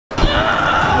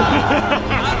I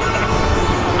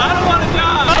don't want to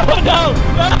die. Oh, no.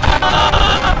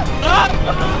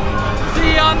 See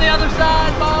you on the other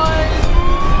side, boys.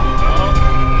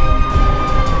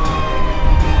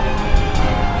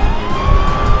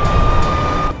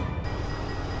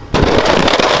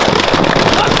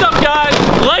 What's up, guys?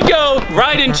 Let's go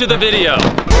right into the video.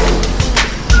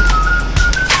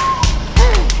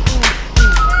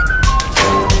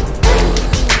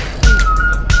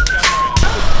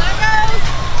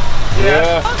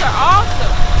 Yeah. Those are awesome.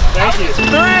 Thank you. 3,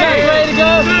 ready to go?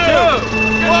 2,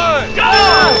 1, go!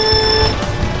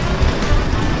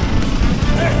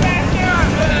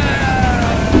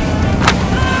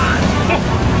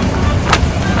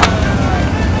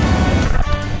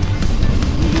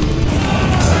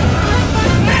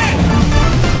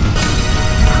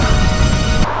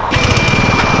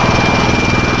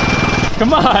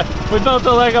 Come on, we built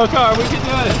a Lego car. We can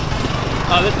do it.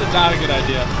 Oh, this is not a good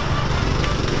idea.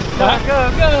 Go, go,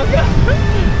 go, go.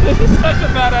 This is such a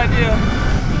bad idea.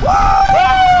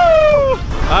 Woo!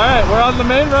 Alright, we're on the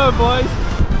main road, boys.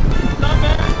 What's up,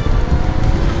 man?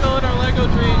 Still in our Lego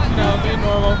dreams, you know, being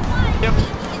normal. Yep.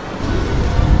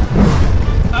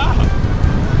 Oh.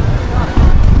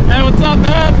 Hey, what's up,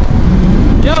 man?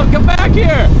 Yo, come back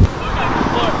here.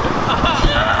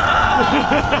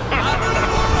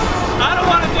 I don't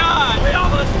want to die. We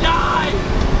almost died.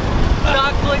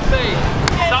 Not clickbait.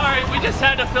 Sorry, we just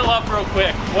had to fill up real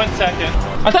quick. 1 second.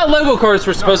 I thought Lego cars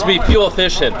were supposed to be fuel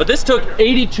efficient, but this took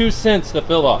 82 cents to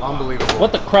fill up. Unbelievable.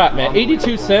 What the crap, man?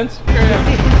 82 cents? Get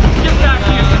back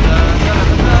here. That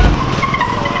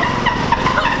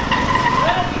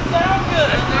doesn't sound good.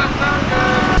 Does not sound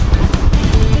good.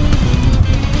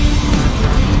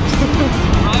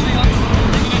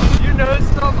 You know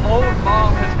some old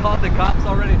mom has called the cops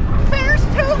already. There's 2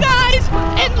 guys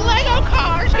in Lego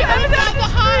cars going down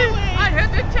the highway. I had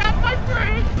to tap my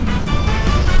brake.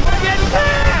 We're getting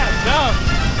past. No.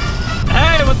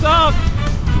 Hey, what's up?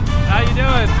 How you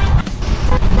doing?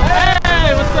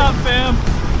 Hey, what's up, fam?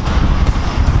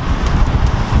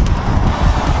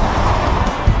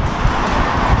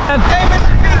 Hey,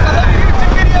 MrBeast, I love your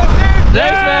YouTube videos, dude.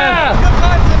 Thanks, man.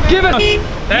 Good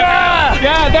content, man. Give it.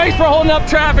 Yeah, thanks for holding up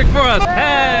traffic for us.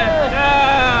 Hey, yeah.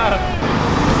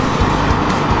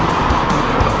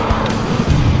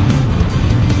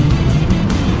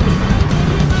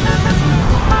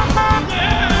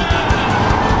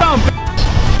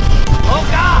 Oh,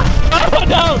 God. Oh,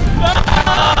 no.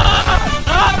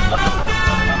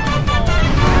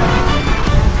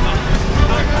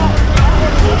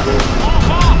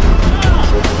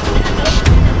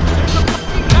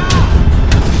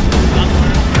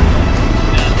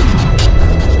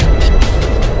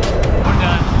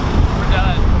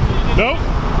 Nope.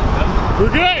 We're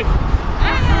good.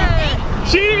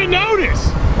 She didn't even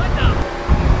notice.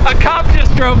 A cop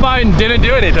just drove by and didn't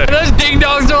do anything. Those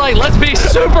ding-dongs are like, let's be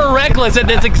super reckless at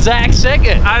this exact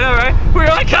second. I know, right? We were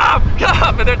like, cop,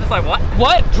 cop. And they're just like, what?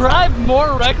 What? Drive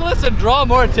more reckless and draw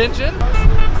more attention?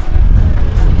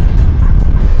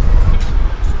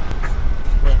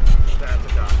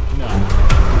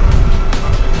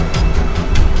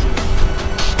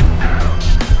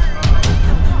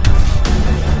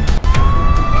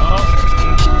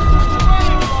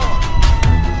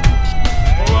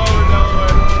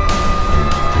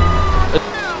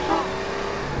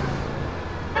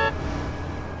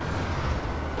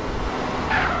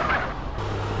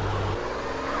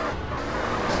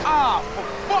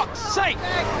 Sake!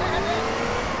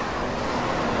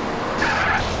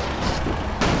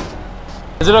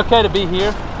 Is it okay to be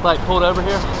here? Like pulled over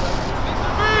here?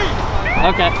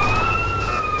 Okay.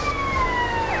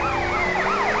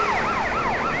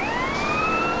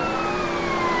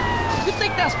 You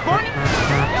think that's funny?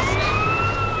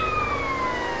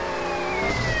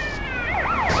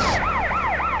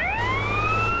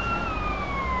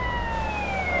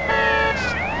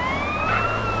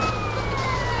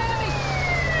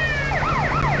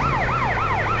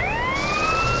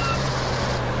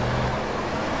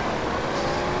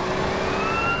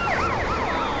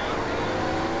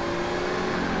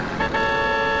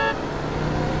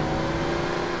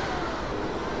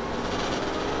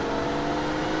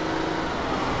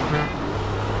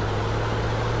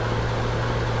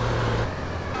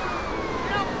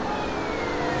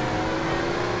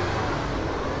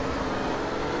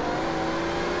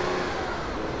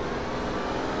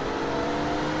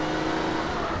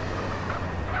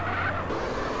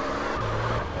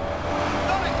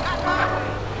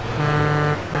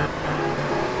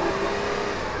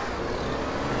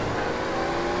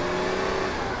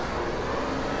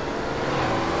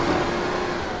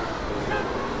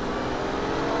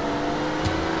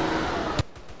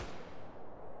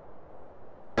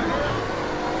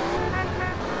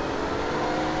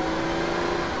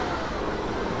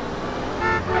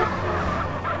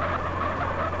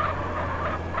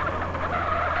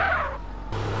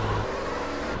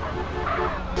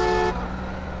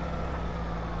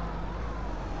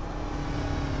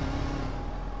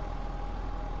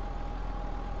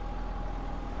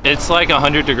 It's like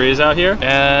 100 degrees out here,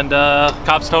 and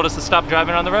cops told us to stop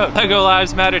driving on the road. Lego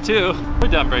lives matter too. We're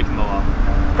done breaking the law.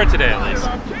 For today at least.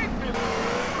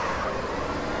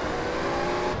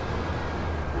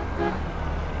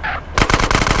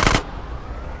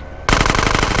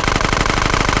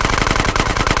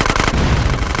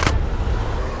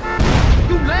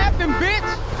 You laughing,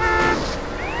 bitch?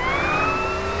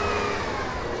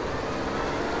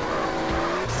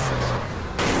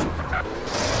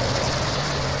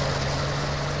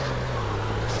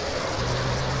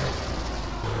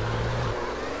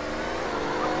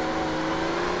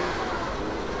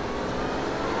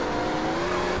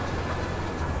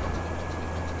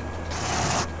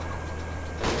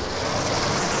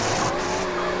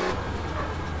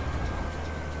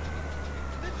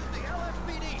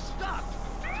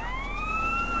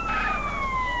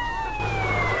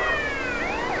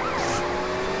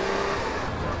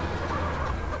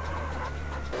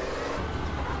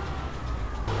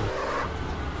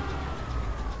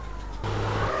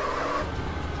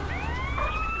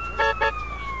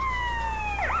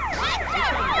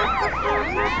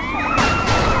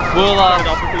 We'll,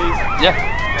 please. yeah.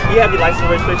 Do you have your license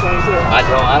registration on you, sir? I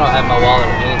don't have my wallet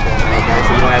or anything. Okay,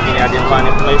 so you don't have any identifying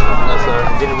information? No, sir.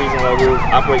 Is there any reason why we're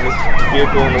operating this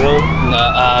vehicle on the road?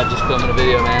 No, just filming a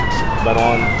video, man. But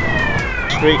on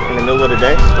the street in the middle of the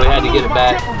day? We had to get it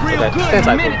back. Okay, stand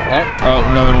tight, please. Alright. Oh,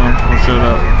 another one. We'll show it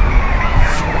up.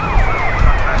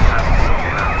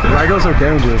 Legos are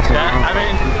dangerous. Yeah, I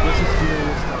mean,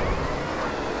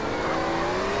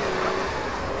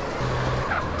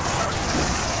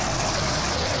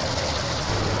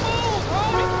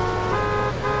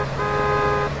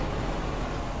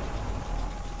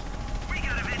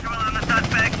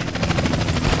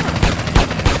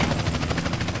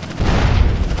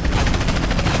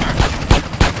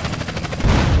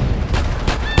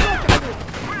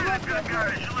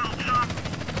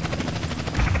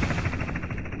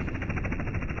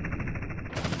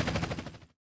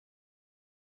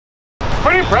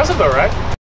 Pretty impressive though, right?